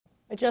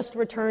I just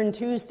returned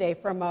Tuesday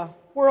from a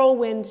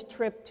whirlwind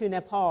trip to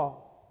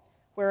Nepal,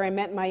 where I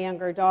met my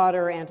younger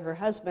daughter and her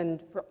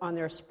husband on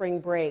their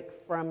spring break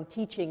from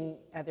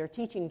their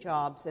teaching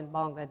jobs in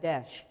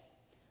Bangladesh.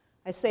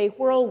 I say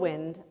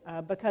whirlwind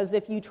because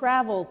if you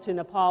travel to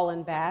Nepal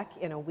and back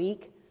in a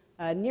week,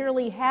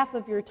 nearly half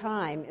of your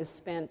time is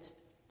spent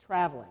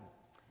traveling.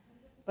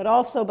 But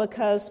also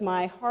because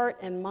my heart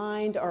and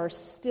mind are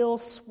still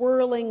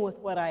swirling with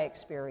what I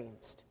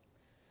experienced.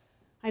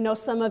 I know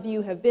some of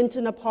you have been to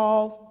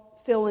Nepal.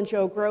 Phil and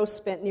Joe Gross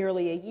spent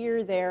nearly a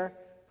year there.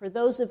 For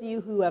those of you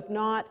who have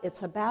not,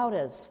 it's about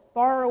as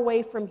far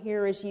away from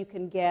here as you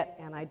can get,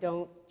 and I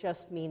don't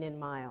just mean in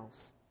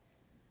miles.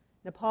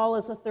 Nepal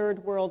is a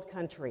third world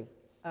country,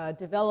 a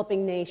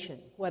developing nation,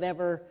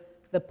 whatever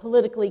the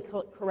politically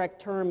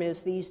correct term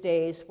is these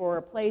days, for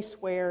a place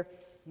where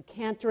you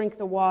can't drink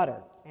the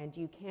water and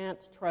you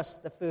can't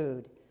trust the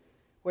food,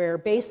 where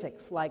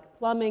basics like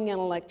plumbing and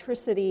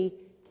electricity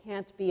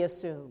can't be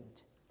assumed.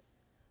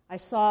 I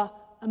saw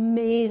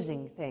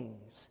amazing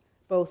things,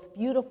 both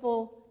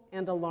beautiful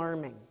and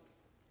alarming.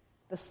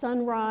 The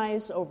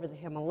sunrise over the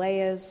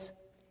Himalayas,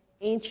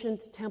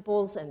 ancient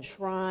temples and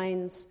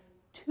shrines,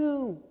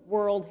 2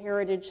 World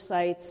Heritage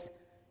Sites,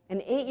 an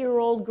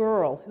 8-year-old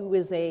girl who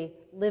is a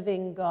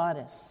living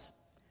goddess,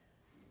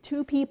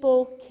 2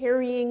 people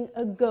carrying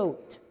a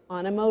goat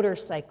on a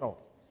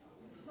motorcycle,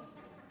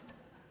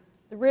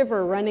 the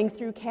river running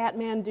through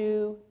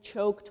Kathmandu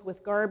choked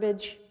with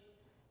garbage,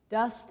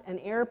 dust and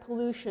air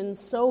pollution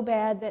so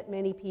bad that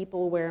many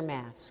people wear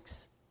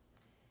masks.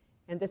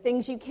 And the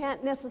things you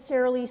can't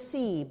necessarily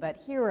see but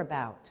hear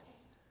about,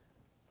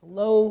 the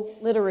low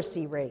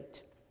literacy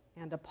rate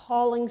and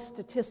appalling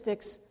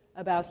statistics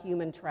about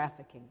human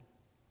trafficking.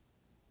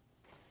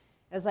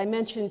 As I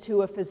mentioned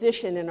to a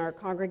physician in our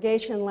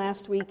congregation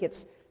last week,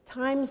 it's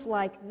times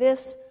like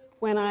this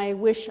when I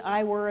wish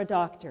I were a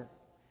doctor,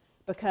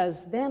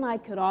 because then I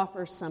could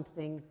offer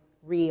something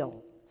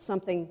real,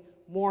 something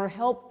more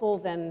helpful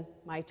than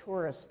my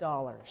tourist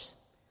dollars.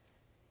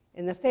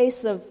 In the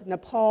face of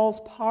Nepal's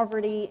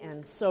poverty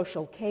and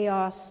social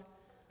chaos,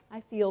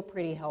 I feel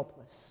pretty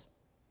helpless.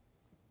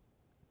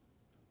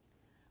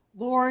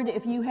 Lord,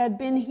 if you had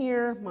been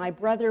here, my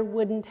brother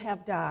wouldn't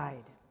have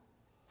died,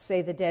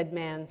 say the dead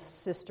man's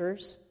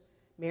sisters,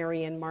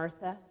 Mary and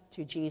Martha,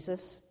 to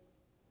Jesus.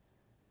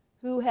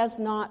 Who has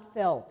not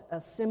felt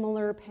a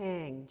similar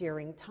pang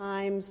during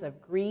times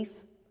of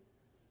grief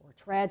or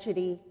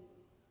tragedy,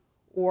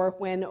 or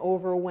when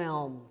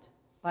overwhelmed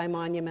by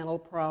monumental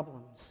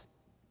problems?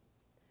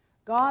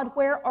 God,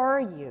 where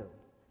are you?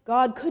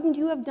 God, couldn't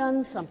you have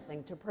done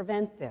something to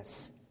prevent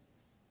this?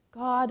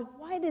 God,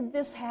 why did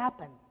this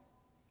happen?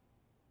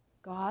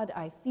 God,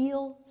 I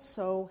feel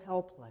so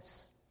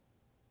helpless.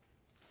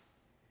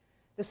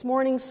 This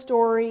morning's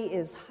story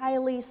is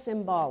highly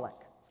symbolic,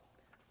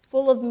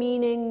 full of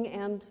meaning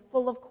and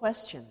full of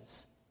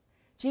questions.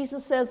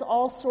 Jesus says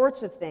all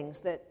sorts of things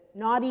that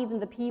not even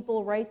the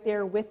people right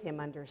there with him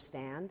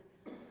understand,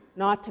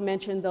 not to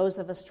mention those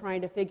of us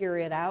trying to figure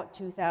it out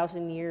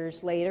 2,000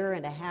 years later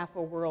and a half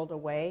a world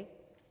away.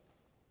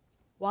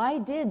 Why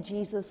did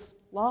Jesus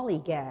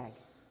lollygag?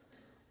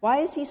 Why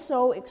is he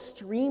so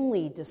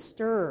extremely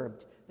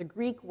disturbed? The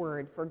Greek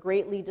word for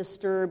greatly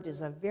disturbed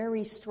is a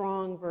very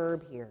strong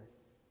verb here,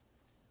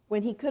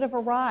 when he could have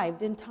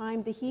arrived in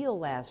time to heal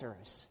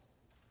Lazarus.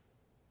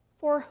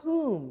 For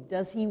whom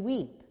does he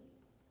weep?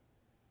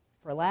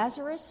 For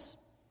Lazarus?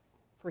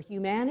 For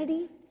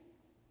humanity?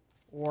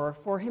 Or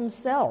for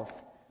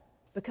himself?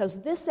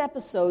 Because this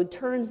episode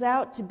turns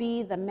out to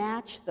be the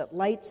match that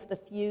lights the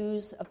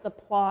fuse of the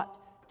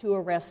plot to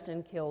arrest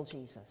and kill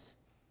Jesus.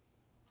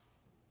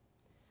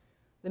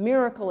 The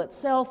miracle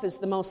itself is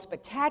the most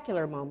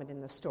spectacular moment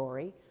in the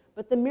story,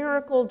 but the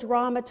miracle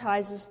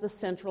dramatizes the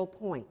central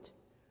point,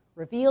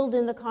 revealed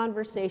in the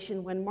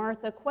conversation when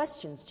Martha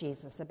questions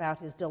Jesus about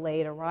his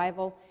delayed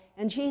arrival,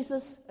 and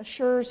Jesus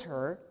assures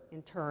her,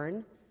 in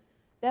turn,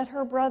 that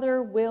her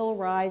brother will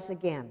rise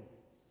again.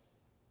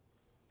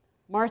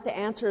 Martha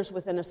answers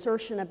with an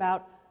assertion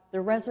about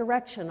the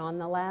resurrection on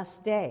the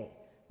last day,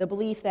 the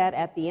belief that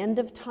at the end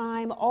of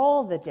time,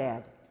 all the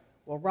dead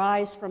will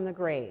rise from the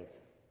grave.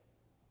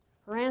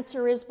 Her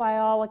answer is, by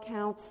all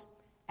accounts,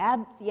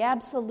 the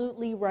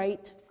absolutely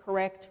right,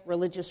 correct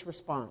religious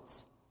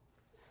response.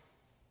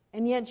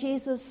 And yet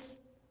Jesus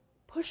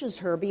pushes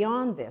her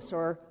beyond this,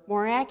 or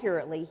more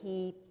accurately,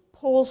 he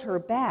pulls her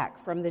back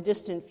from the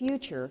distant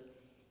future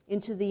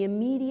into the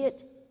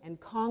immediate and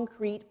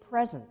concrete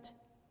present.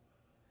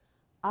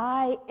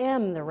 I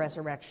am the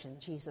resurrection,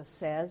 Jesus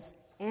says,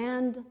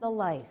 and the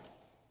life.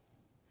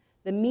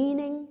 The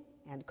meaning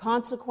and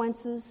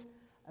consequences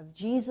of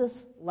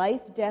Jesus'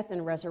 life, death,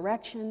 and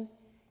resurrection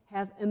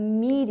have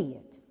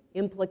immediate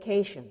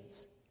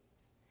implications.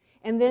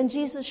 And then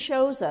Jesus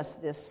shows us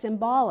this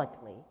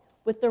symbolically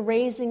with the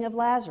raising of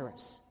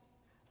Lazarus,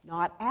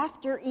 not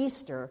after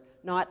Easter,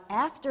 not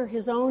after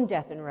his own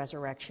death and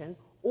resurrection,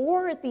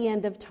 or at the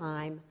end of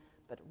time,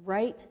 but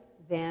right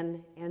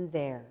then and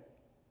there.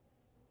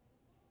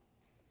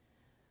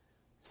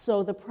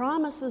 So the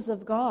promises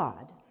of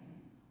God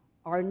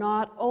are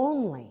not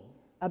only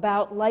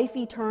about life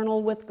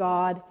eternal with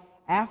God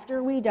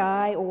after we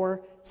die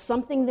or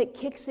something that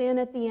kicks in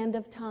at the end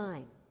of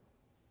time.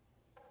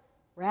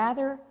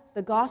 Rather,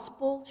 the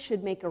gospel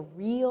should make a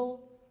real,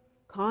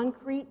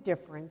 concrete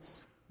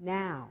difference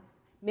now,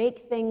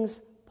 make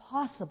things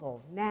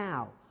possible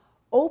now,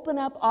 open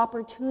up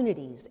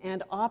opportunities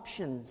and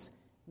options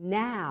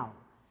now,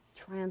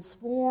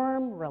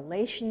 transform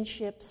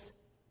relationships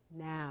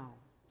now.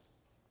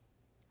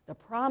 The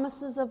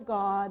promises of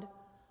God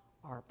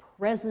are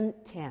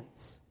present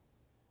tense,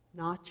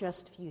 not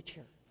just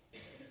future.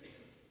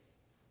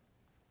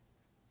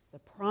 The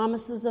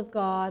promises of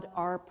God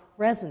are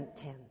present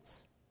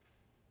tense,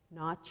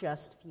 not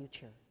just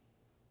future.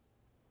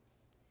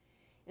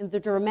 In the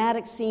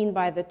dramatic scene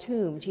by the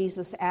tomb,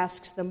 Jesus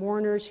asks the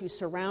mourners who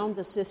surround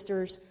the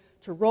sisters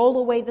to roll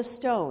away the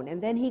stone,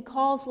 and then he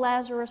calls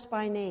Lazarus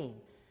by name.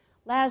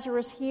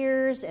 Lazarus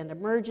hears and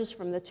emerges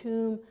from the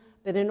tomb,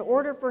 but in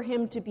order for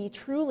him to be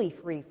truly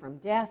free from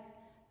death,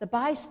 the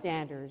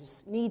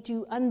bystanders need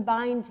to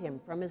unbind him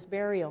from his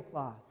burial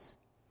cloths.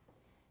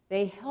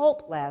 They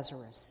help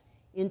Lazarus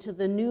into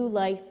the new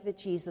life that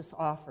Jesus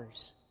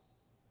offers.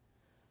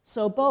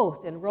 So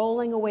both in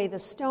rolling away the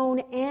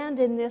stone and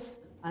in this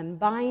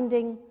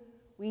unbinding,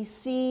 we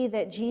see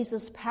that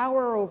Jesus'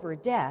 power over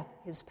death,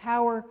 his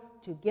power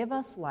to give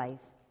us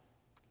life,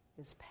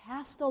 is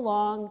passed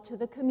along to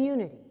the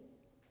community.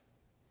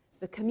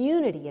 The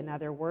community, in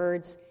other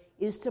words,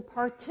 is to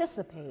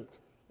participate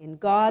in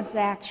God's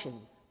action,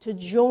 to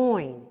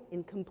join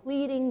in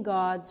completing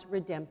God's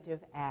redemptive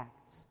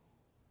acts.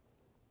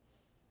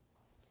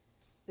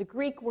 The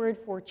Greek word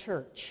for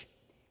church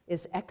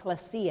is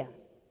ekklesia.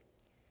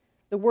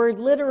 The word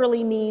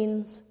literally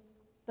means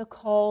the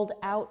called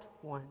out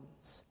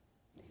ones.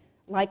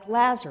 Like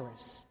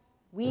Lazarus,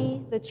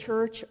 we, the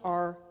church,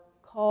 are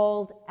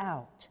called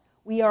out.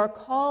 We are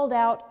called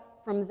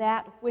out from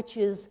that which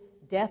is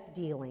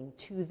death-dealing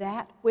to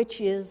that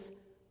which is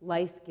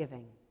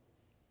life-giving.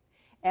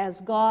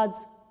 As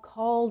God's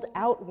called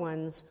out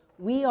ones,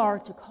 we are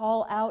to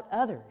call out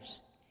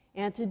others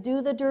and to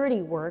do the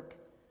dirty work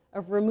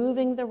of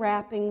removing the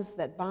wrappings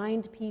that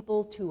bind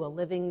people to a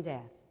living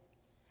death,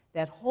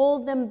 that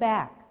hold them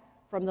back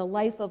from the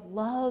life of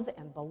love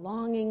and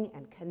belonging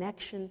and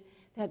connection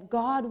that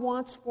God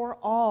wants for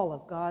all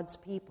of God's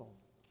people.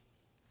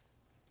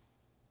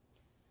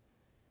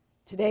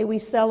 Today we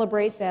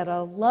celebrate that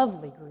a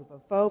lovely group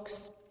of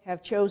folks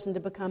have chosen to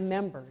become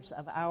members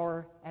of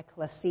our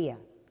ekklesia,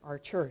 our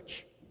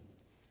church.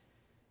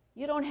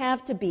 You don't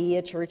have to be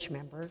a church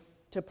member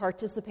to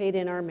participate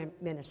in our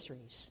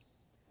ministries.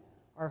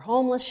 Our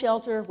homeless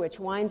shelter, which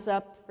winds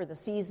up for the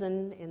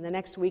season in the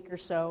next week or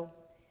so,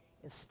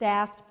 is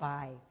staffed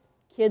by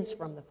kids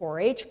from the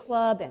 4-H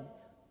club and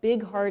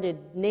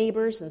big-hearted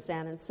neighbors in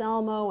San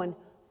Anselmo and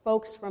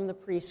folks from the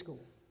preschool.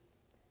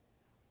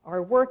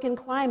 Our work in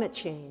climate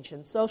change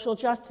and social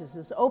justice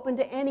is open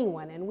to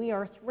anyone, and we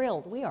are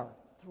thrilled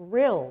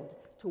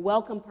to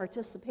welcome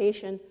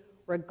participation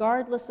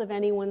regardless of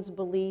anyone's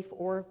belief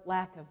or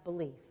lack of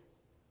belief.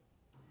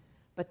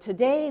 But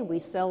today we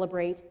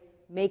celebrate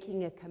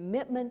making a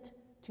commitment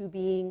to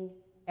being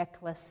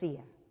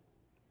ekklesia,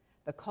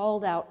 the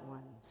called out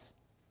ones.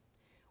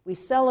 We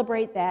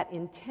celebrate that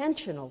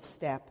intentional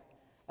step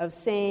of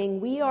saying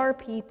we are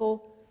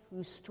people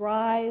who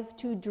strive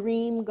to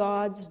dream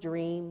God's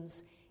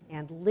dreams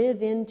and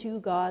live into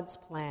God's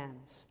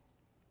plans.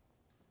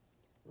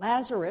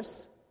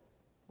 Lazarus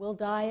will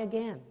die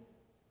again,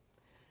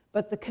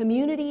 but the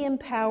community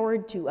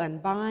empowered to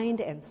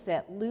unbind and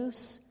set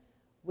loose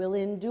will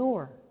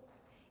endure.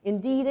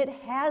 Indeed, it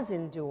has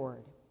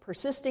endured,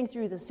 persisting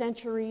through the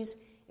centuries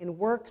in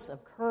works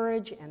of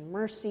courage and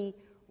mercy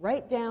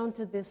right down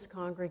to this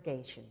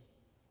congregation.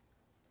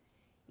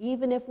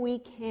 Even if we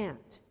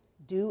can't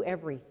do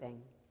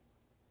everything,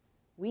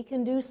 we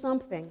can do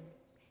something.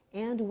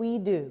 And we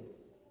do,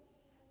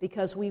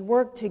 because we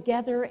work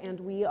together and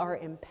we are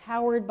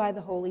empowered by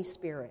the Holy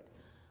Spirit.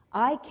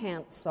 I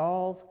can't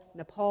solve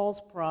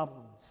Nepal's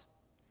problems,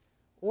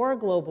 or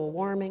global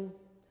warming,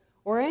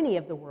 or any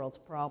of the world's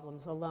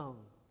problems alone.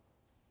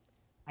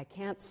 I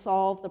can't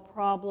solve the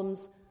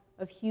problems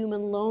of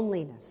human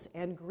loneliness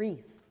and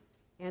grief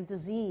and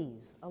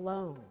disease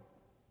alone.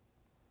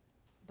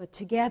 But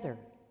together,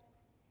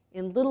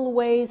 in little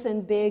ways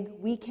and big,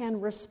 we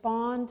can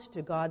respond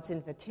to God's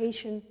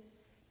invitation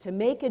to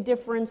make a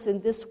difference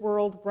in this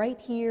world right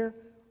here,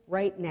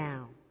 right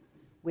now.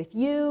 With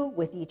you,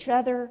 with each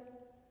other,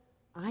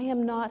 I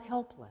am not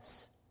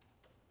helpless.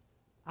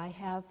 I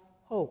have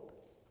hope.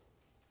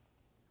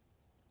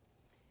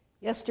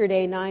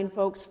 Yesterday, 9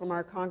 folks from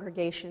our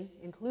congregation,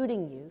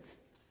 including youth,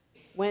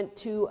 went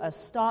to a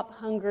Stop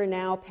Hunger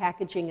Now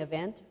packaging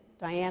event.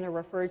 Diana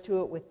referred to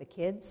it with the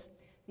kids.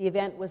 The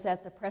event was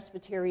at the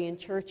Presbyterian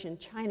Church in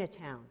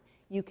Chinatown.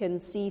 You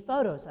can see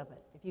photos of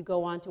it if you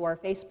go onto our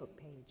Facebook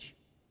page.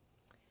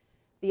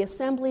 The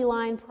assembly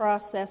line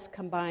process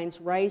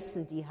combines rice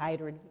and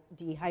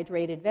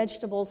dehydrated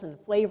vegetables and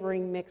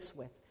flavoring mix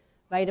with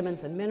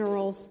vitamins and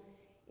minerals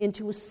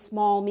into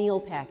small meal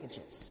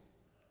packages.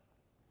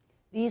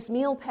 These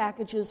meal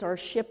packages are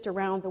shipped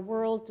around the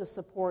world to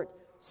support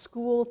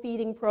school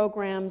feeding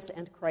programs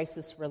and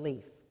crisis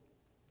relief.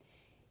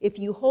 If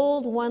you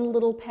hold one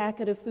little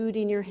packet of food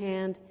in your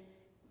hand,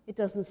 it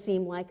doesn't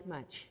seem like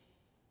much.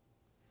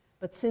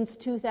 But since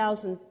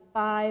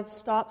 2005,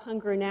 Stop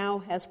Hunger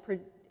Now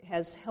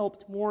has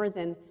helped more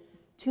than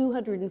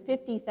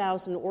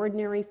 250,000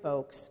 ordinary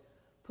folks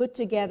put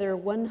together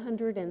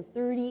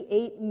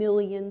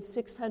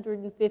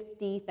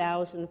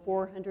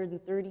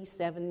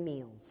 138,650,437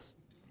 meals,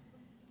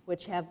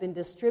 which have been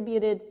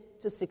distributed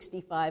to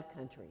 65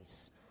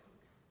 countries.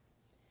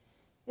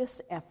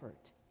 This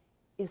effort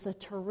is a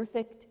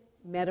terrific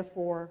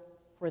metaphor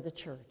for the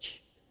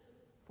church,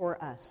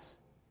 for us.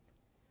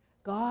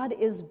 God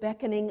is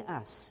beckoning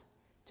us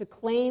to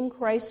claim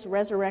Christ's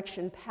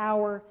resurrection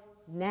power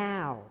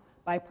now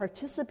by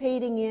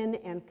participating in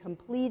and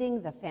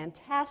completing the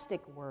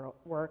fantastic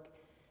work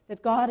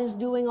that God is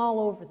doing all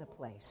over the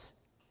place.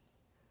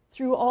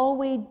 Through all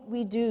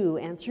we do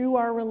and through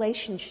our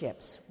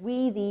relationships,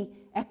 we, the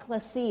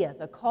ecclesia,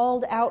 the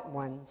called out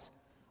ones,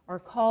 are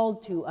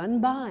called to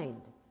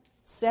unbind,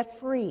 set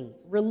free,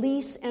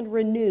 release, and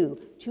renew,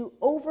 to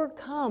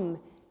overcome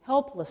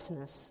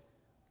helplessness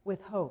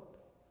with hope.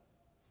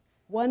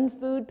 One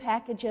food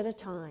package at a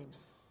time,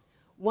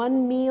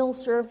 one meal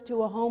served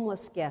to a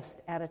homeless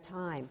guest at a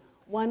time,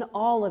 one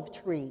olive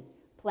tree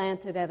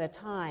planted at a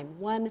time,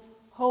 one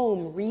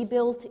home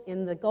rebuilt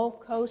in the Gulf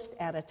Coast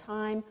at a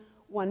time,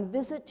 one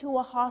visit to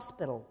a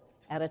hospital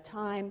at a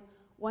time,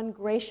 one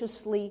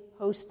graciously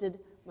hosted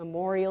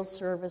memorial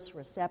service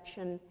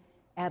reception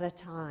at a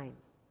time.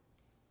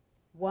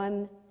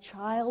 One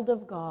child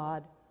of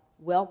God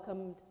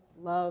welcomed,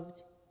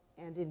 loved,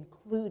 and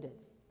included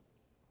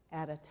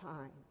at a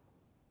time.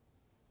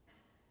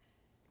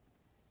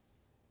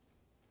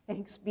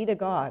 Thanks be to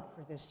God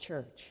for this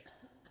church.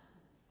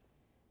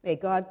 May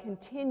God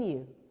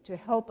continue to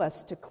help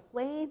us to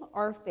claim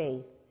our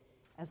faith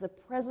as a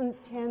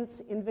present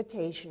tense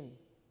invitation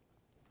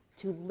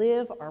to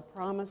live our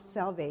promised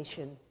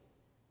salvation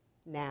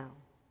now.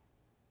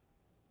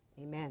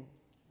 Amen.